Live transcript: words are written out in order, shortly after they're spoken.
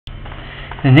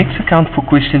The next account for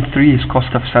question 3 is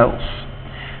cost of sales.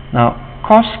 Now,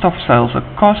 cost of sales,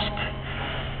 cost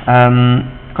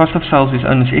of sales is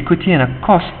owner's equity, and a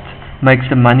cost makes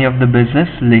the money of the business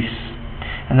less.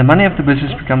 And the money of the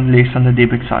business becomes less on the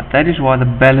debit side. That is why the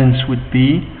balance would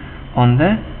be on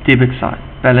the debit side.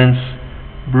 Balance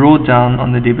brought down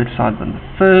on the debit side on the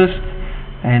 1st,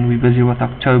 and we're busy with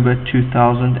October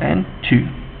 2002.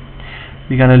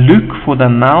 We're going to look for the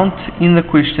amount in the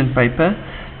question paper,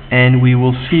 and we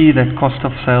will see that cost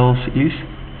of sales is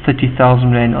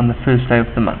 30,000 Rand on the first day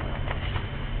of the month.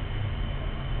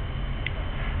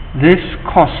 This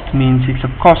cost means it's a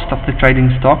cost of the trading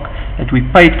stock that we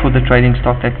paid for the trading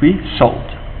stock that we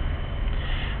sold.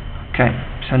 Okay,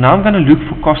 so now I'm going to look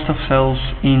for cost of sales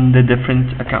in the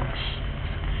different accounts.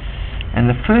 And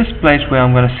the first place where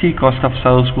I'm going to see cost of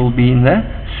sales will be in the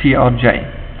CRJ.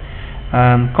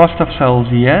 Cost of sales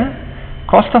here.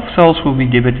 Cost of sales will be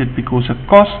debited because a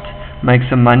cost makes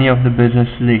the money of the business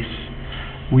less.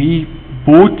 We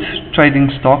bought trading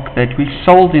stock that we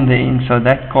sold in the end, so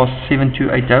that cost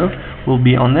 7280 will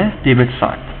be on the debit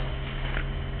side.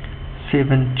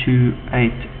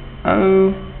 7280.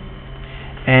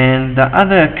 And the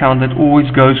other account that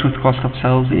always goes with cost of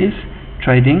sales is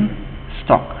trading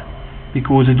stock,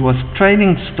 because it was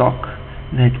trading stock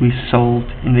that we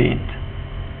sold in the end.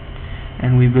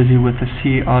 And we're busy with the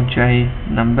CRJ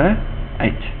number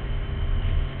 8.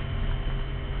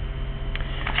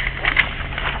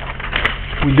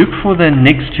 We look for the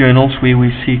next journals where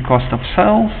we see cost of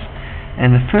sales,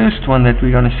 and the first one that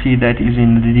we're going to see that is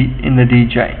in the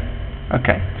DJ.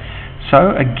 Okay,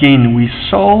 so again we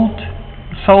sold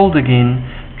again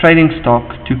trading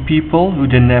stock to people who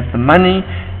didn't have the money,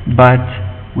 but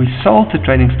we sold the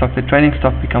trading stock. The trading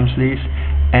stock becomes less,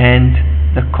 and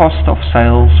the cost of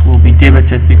sales will be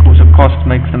debited because the cost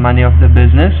makes the money of the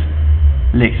business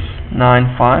less.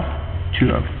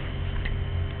 9520.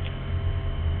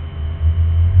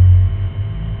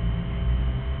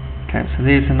 Okay, so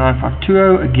there's the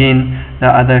 9520. Again, the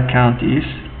other account is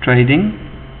trading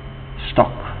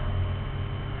stock,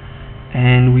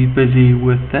 and we're busy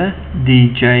with the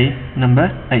DJ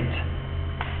number 8.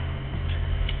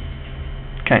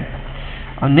 Okay,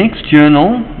 our next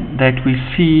journal that we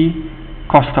see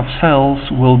cost of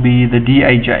sales will be the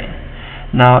DAJ.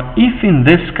 Now, if in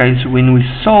this case when we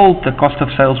sold, the cost of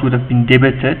sales would have been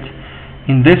debited,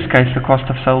 in this case the cost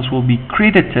of sales will be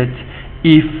credited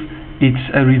if it's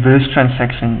a reverse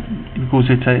transaction, because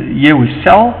it's a year we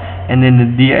sell, and then the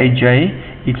DAJ,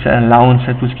 it's an allowance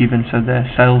that was given, so the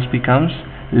sales becomes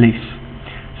less.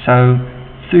 So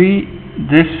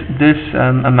this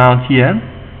amount here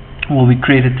will be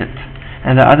credited,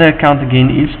 and the other account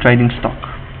again is trading stock.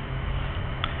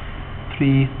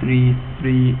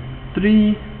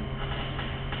 3333.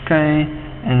 Okay,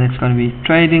 and it's going to be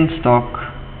trading stock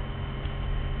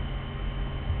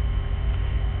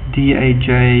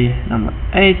DAJ number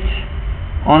 8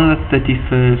 on the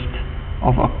 31st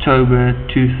of October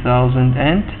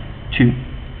 2002.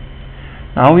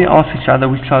 Now we ask each other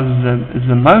which side is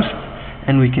the most,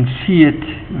 and we can see it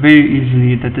very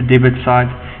easily that the debit side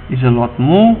is a lot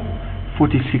more.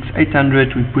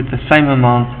 46,800. We put the same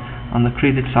amount on the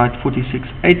credit side,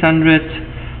 46,800,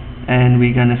 and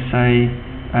we're going to say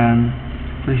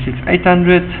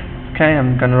 46,800. Okay,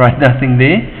 I'm going to write nothing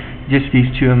there, just these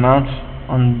two amounts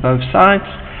on both sides,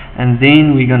 and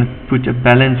then we're going to put a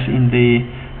balance in there,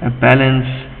 a balance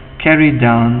carried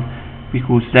down,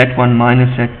 because that one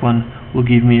minus that one will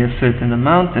give me a certain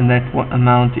amount, and that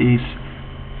amount is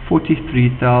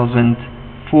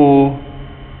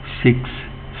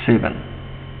 43,467.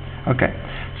 okay,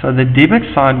 so the debit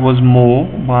side was more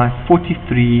by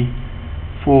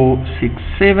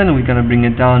 43,467. We're going to bring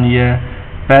it down here,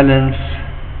 balance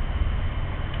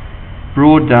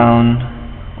brought down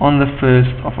on the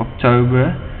 1st of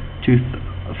October to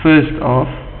 1st of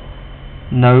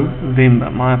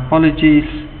November. My apologies,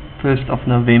 1st of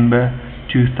November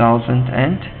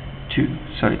 2002.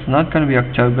 So it's not going to be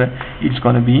October, it's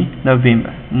going to be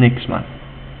November, next month.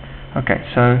 Okay,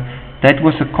 so that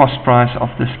was the cost price of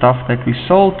the stuff that we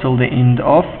sold till the end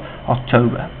of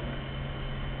October.